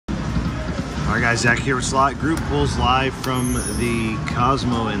Alright guys, Zach here with Slot Group Pulls live from the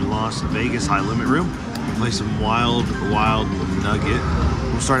Cosmo in Las Vegas high limit room. We'll play some wild Nugget.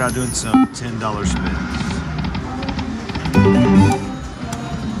 We'll start out doing some $10 spins.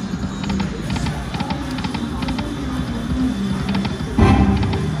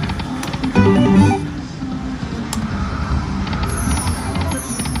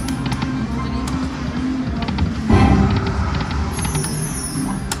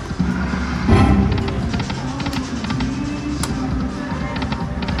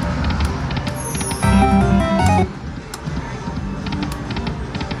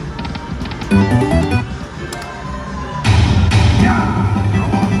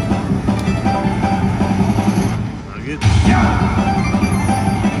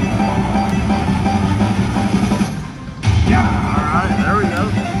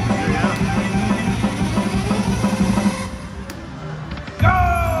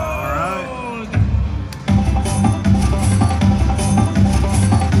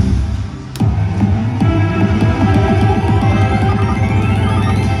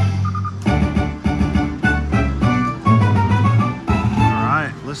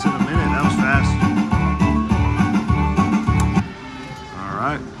 Less than a minute, that was fast. All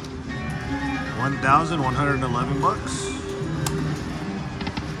right, 1,111 bucks.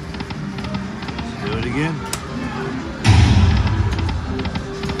 Let's do it again.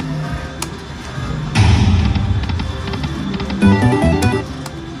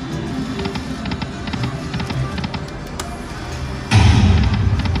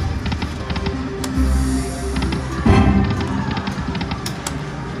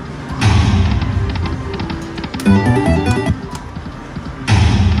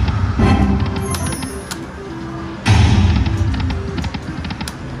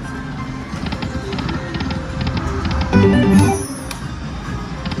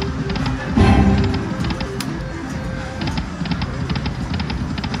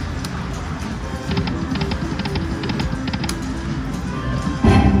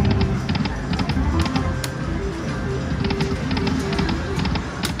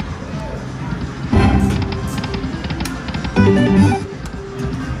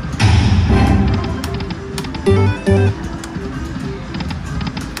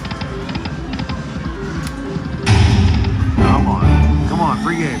 Come on,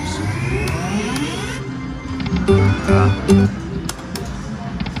 free games.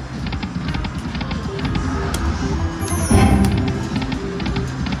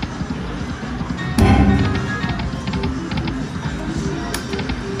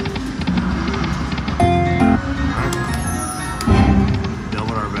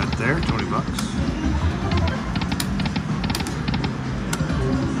 Doubled our bet there, 20 bucks.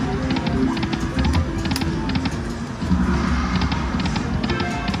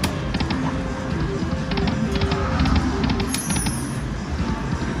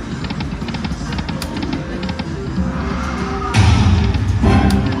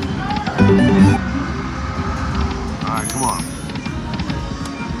 Come on.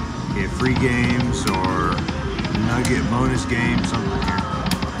 Get free games or Nugget bonus games, something here.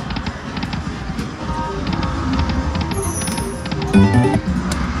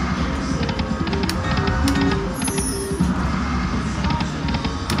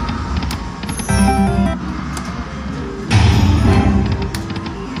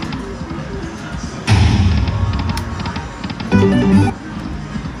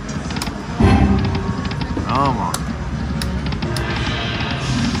 Come on.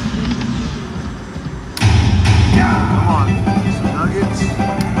 Come on, some Nuggets.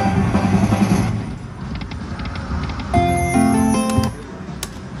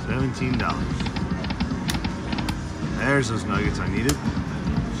 $17. There's those Nuggets I needed.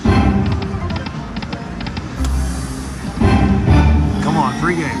 Come on,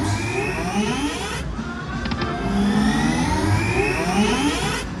 free games.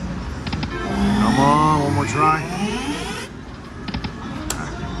 Come on, one more try.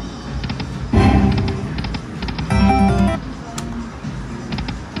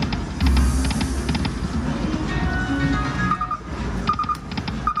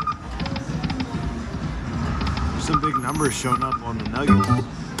 Some big numbers showing up on the Nuggets.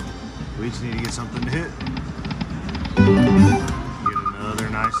 We just need to get something to hit. Get another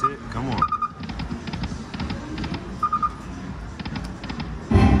nice hit. Come on.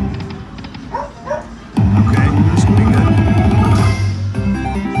 Okay, this could be good.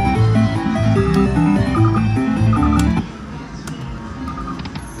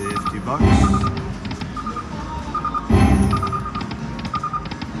 $50.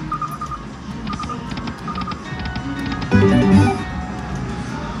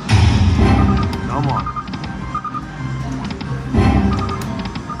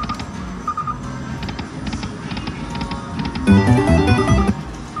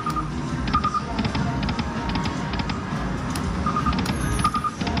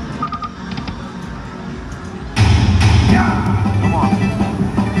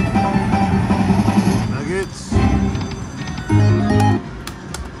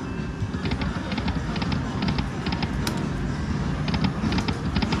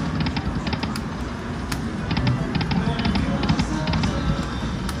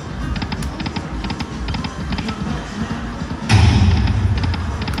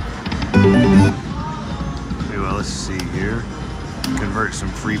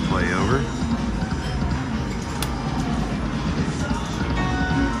 free play over.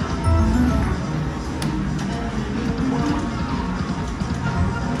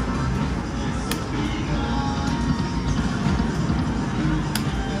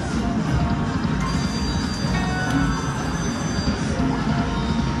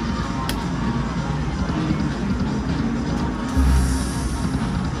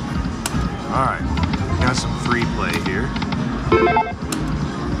 Alright, got some free play here.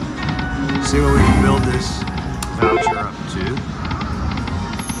 See what we can build this voucher up to.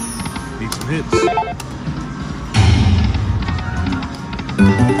 Need some hits.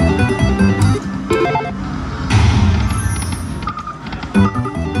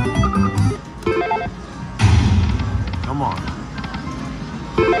 Come on.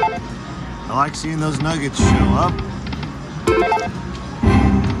 I like seeing those nuggets show up.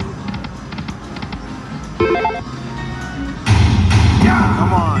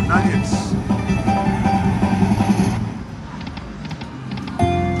 Come on, Nuggets.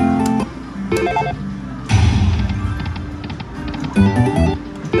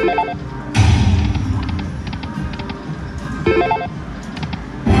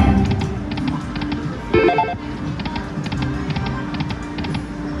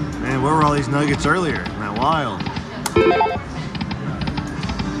 Man, where were all these Nuggets earlier? Isn't that wild?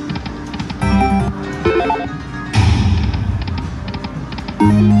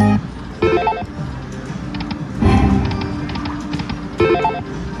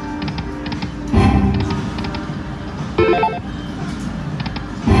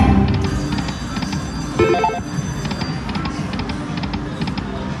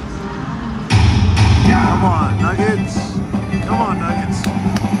 Come on, Nuggets. Come on, Nuggets.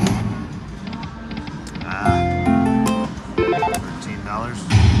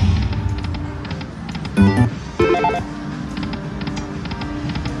 $13.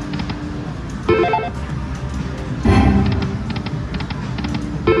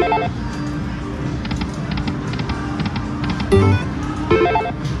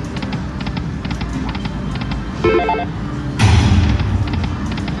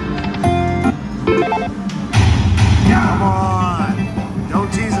 Come on.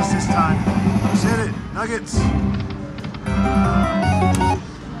 Don't tease us this time. Just hit it. Nuggets.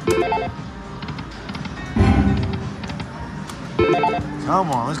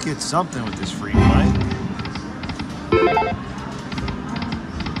 Come on, let's get something with this free play.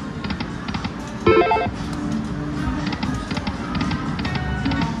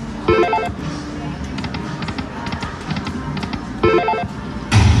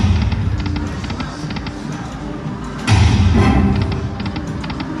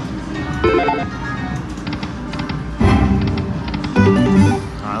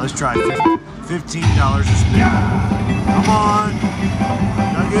 Let's try $15 a spin. Come on,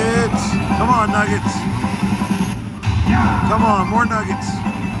 Nuggets. Come on, Nuggets. Come on, more Nuggets.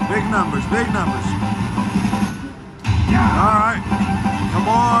 Big numbers, big numbers. All right. Come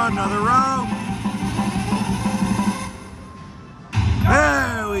on, another row.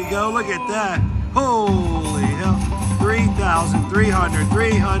 There we go. Look at that. Holy hell. 3,000, 300,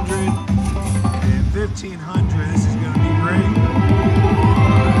 300, and 1,500. This is going to be great.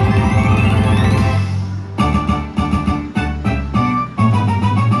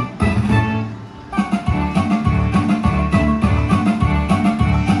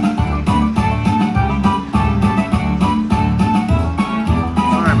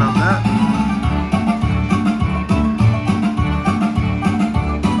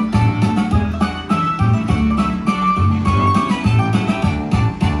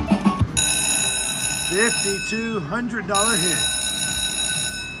 $5,200 hit.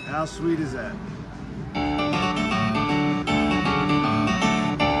 How sweet is that?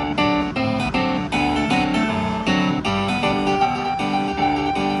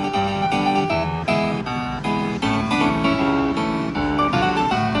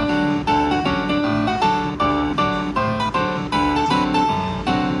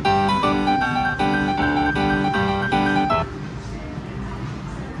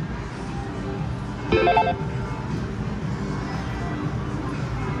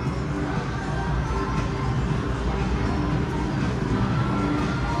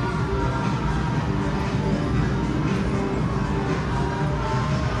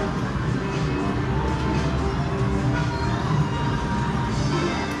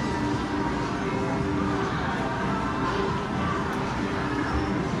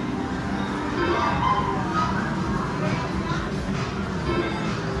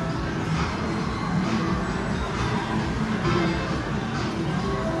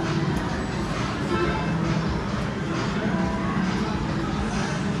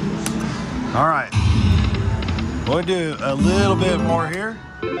 All right. We'll do a little bit more here.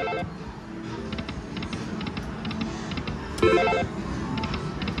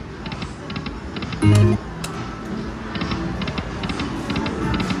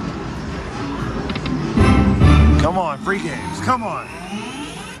 Come on, free games. Come on.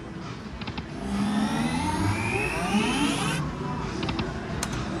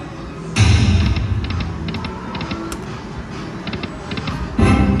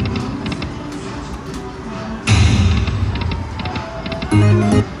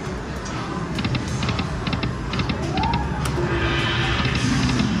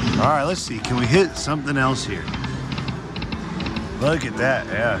 All right, let's see. Can we hit something else here? Look at that,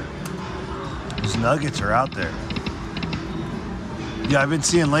 yeah. Those nuggets are out there. Yeah, I've been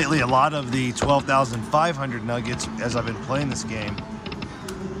seeing lately a lot of the 12,500 nuggets as I've been playing this game.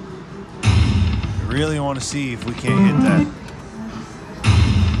 I really want to see if we can't hit that.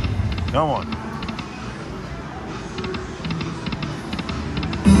 Come on.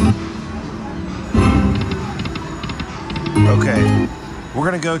 Okay. We're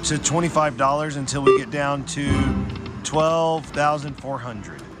going to go to $25 until we get down to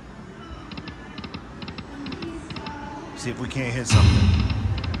 12,400. See if we can't hit something.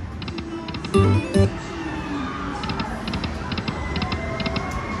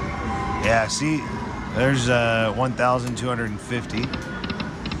 Yeah, see, there's 1,250.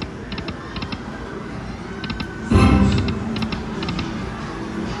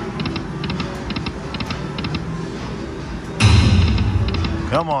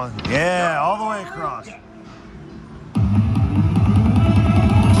 Come on. Yeah, all the way across.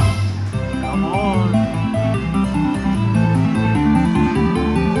 Come on.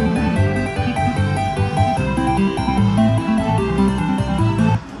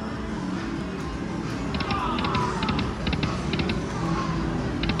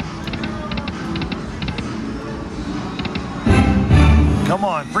 Come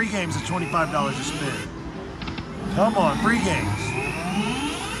on, free games at $25 a spin. Come on, free games.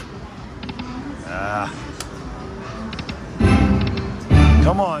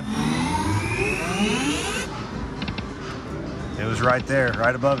 Come on. It was right there,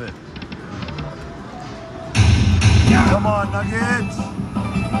 right above it. Come on, Nuggets.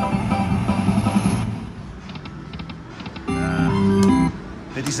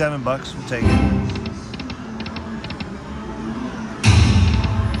 57 bucks, we'll take it.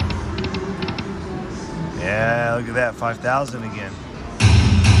 Yeah, look at that, 5,000 again.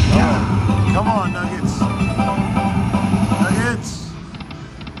 Come on, Nuggets. Nuggets.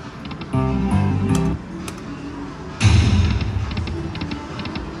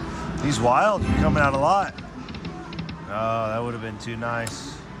 These wilds are coming out a lot. Oh, that would have been too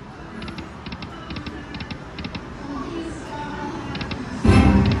nice.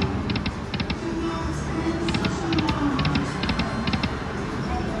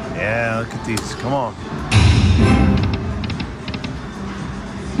 Yeah, look at these. Come on.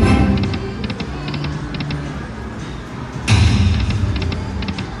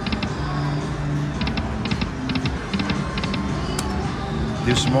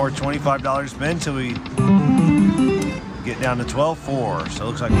 Do some more $25 spin till we get down to 12.4. So it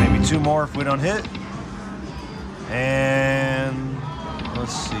looks like maybe two more if we don't hit. And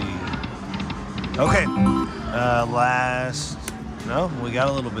let's see. Okay, no, we got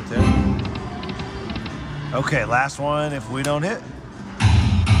a little bit there. Okay, last one if we don't hit.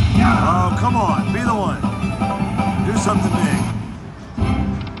 Oh, come on, be the one. Do something big.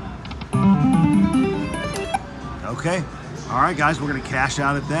 Okay. All right, guys, we're going to cash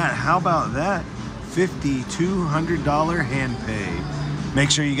out at that. How about that? $5,200 hand pay. Make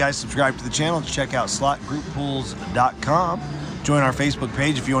sure you guys subscribe to the channel. Check out slotgrouppools.com. Join our Facebook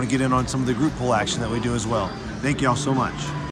page if you want to get in on some of the group pool action that we do as well. Thank you all so much.